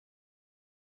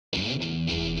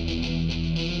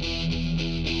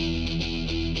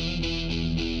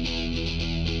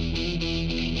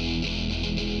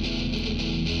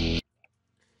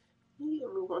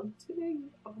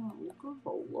have a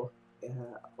look at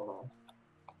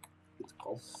it's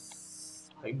called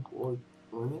Cyborg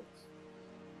Linux.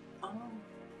 Um,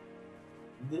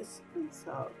 this is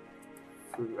a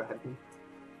forensic,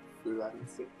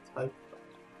 forensic type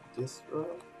distro.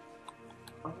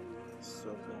 Um, so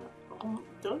that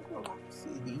during the Rock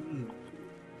CD you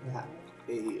have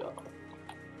a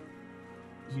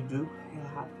you do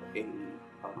have a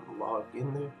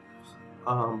login there.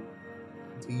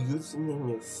 The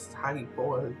username is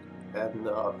Cyborg and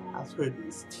the password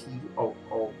is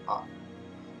TOOR.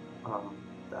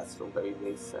 That's the way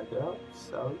they set it up.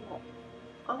 So yeah.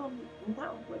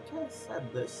 Now, like I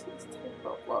said, this is type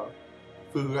of a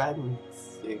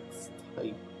forensics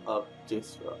type of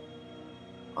distro.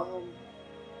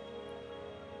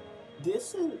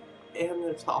 This is, and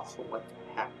it's also like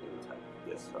a hacking type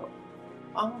of distro.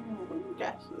 What you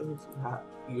got here is you have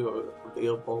your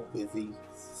available busy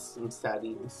system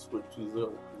settings, which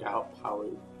usually out power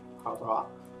off.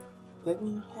 Then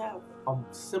you have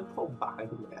simple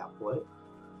bind applet,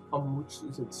 which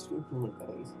is extremely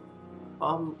nice.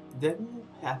 Then you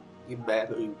have your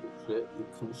battery widget. You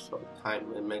can show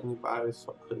time and menu bars,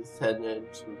 so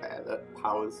percentage and battery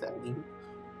power setting.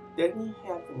 Then you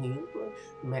have an English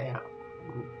map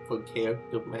for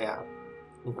character map,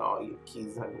 you know, all your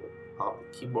keys on your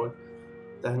keyboard.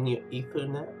 Then your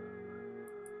Ethernet.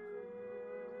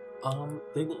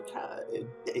 Then you got a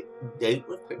date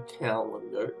with a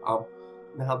calendar.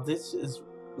 Now this is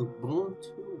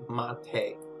Ubuntu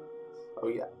Mate. Oh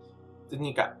yeah. Then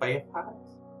you got Firefox,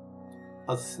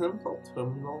 a simple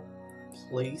terminal,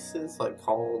 places like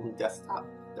home, desktop,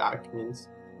 documents,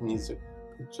 music,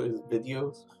 pictures,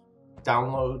 videos,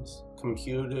 downloads,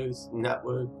 computers,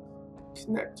 network,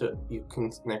 you can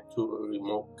connect to a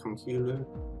remote computer.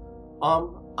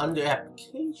 Under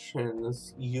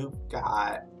applications, you've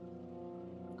got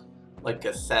like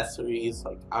accessories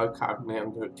like archive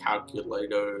manager,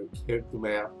 calculator, character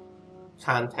map,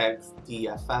 context,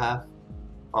 DFF,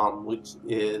 which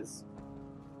is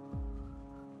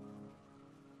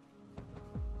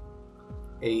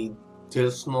a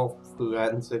additional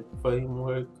forensic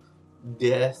framework,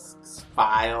 disks,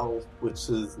 files, which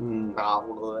is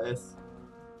novelist,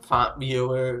 font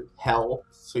viewer, help,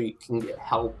 so you can get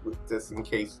help with this in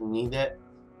case you need it,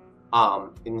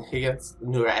 enhanced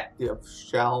interactive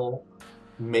shell,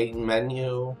 main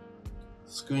menu,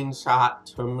 screenshot,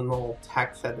 terminal,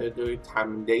 text editor,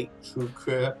 time and date,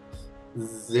 TrueCrypt,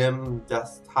 Zim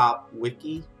desktop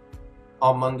wiki.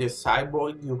 Under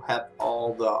Cyborg you have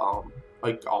all the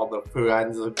like all the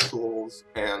forensic tools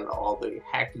and all the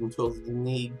hacking tools you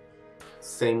need.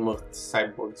 Same with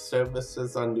Cyborg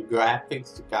services. Under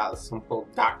graphics you got a simple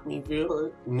doc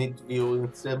viewer, mid view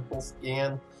and simple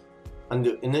scan.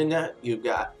 Under internet you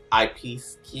got IP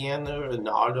scanner and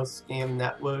auto scan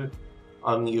network.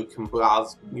 You can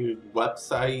browse new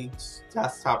websites,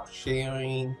 desktop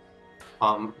sharing,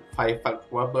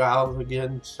 Firefox web browser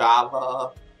again,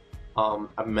 Java,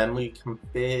 a memory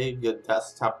config, a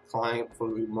desktop client for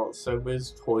remote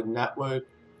servers, Tor network,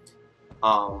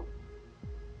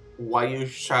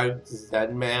 Wireshark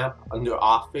ZMap. Under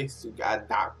Office you got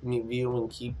document view and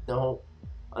keep note.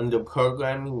 Under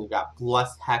programming you got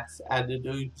Bless Hex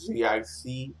Editor,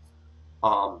 GIC,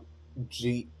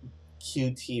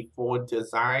 Qt4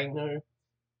 Designer.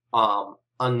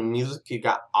 Under music you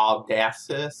got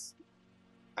Audacity.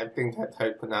 I think that's how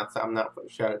you pronounce it, I'm not for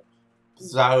sure.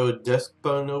 Bizarro Disk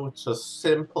Burner, which is a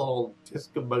simple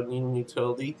disk burning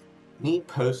utility. Me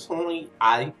personally,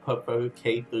 I prefer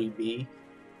K3B.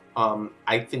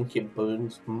 I think it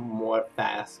burns more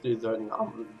faster than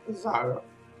Bizarro.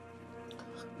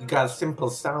 You got a simple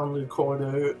sound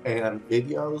recorder and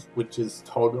videos, which is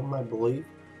Totem, I believe.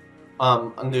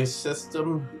 Under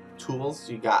system tools,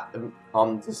 you got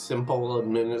the simple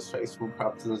administration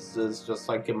preferences, just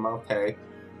like in Mate.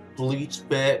 Bleach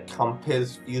bit,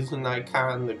 compass, fusion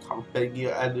icon, the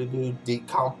configure editor,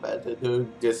 decomp editor,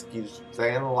 disk usage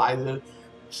analyzer,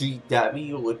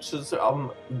 GW, which is a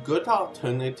good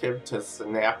alternative to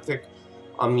Synaptic.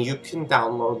 You can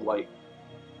download like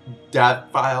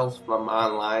dev files from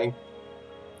online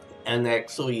and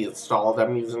actually install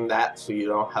them using that, so you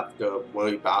don't have to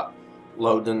worry about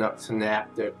loading up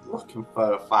Synaptic, looking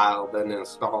for a file, then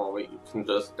install it. You can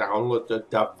just download the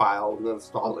dev file and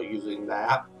install it using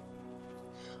that.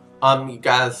 You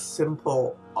got a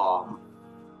simple,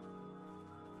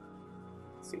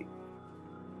 let's see,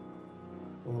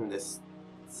 and this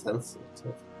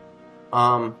sensitive.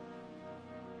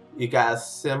 You got a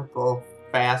simple,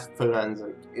 fast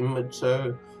forensic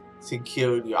imager,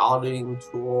 security auditing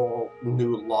tool,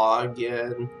 new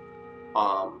login,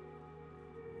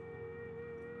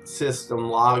 system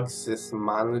logs, system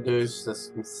monitors,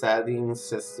 system settings,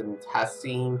 system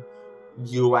testing,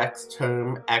 UX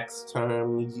term, X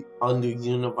term, under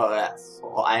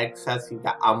Universal Access, you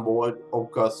got onboard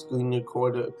Oka screen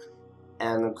recorder,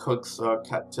 and a quick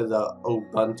shortcut to the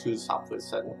Ubuntu Software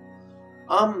Center.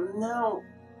 Now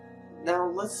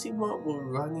let's see what we're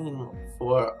running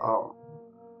for,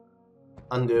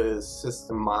 under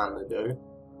System Monitor.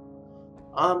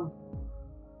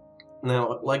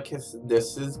 Now, like I said,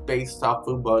 this is based off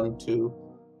Ubuntu.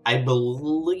 I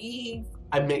believe,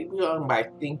 I may be wrong, but I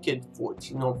think it's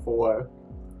 1404.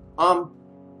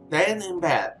 That ain't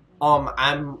bad. I'm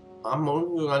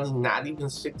only running not even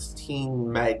 16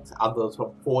 megs of those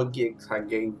 4 gigs I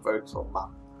gave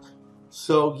VirtualBox.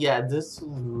 So yeah, this is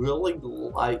really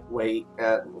lightweight,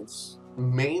 and it's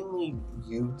mainly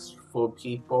used for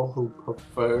people who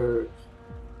prefer,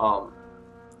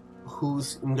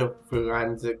 who's in the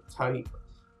forensic type.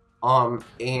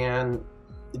 And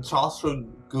it's also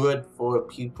good for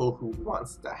people who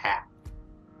wants to hack.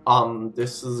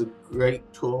 This is a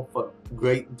great tool for,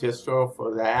 great distro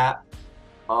for that.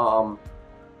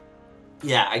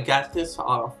 Yeah, I got this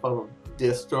off of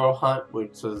Distro Hunt,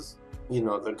 which is, you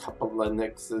know, the Couple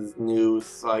Linux's new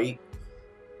site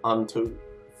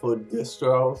for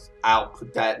distros. I'll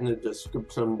put that in the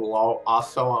description below.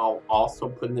 Also, I'll also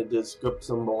put in the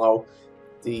description below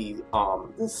the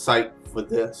site for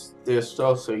this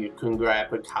distro, so you can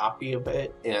grab a copy of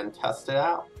it and test it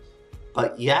out.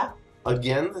 But yeah,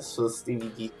 again, this was Stevie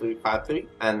D353,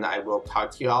 and I will talk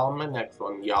to y'all in my next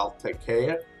one. Y'all take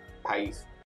care. Peace.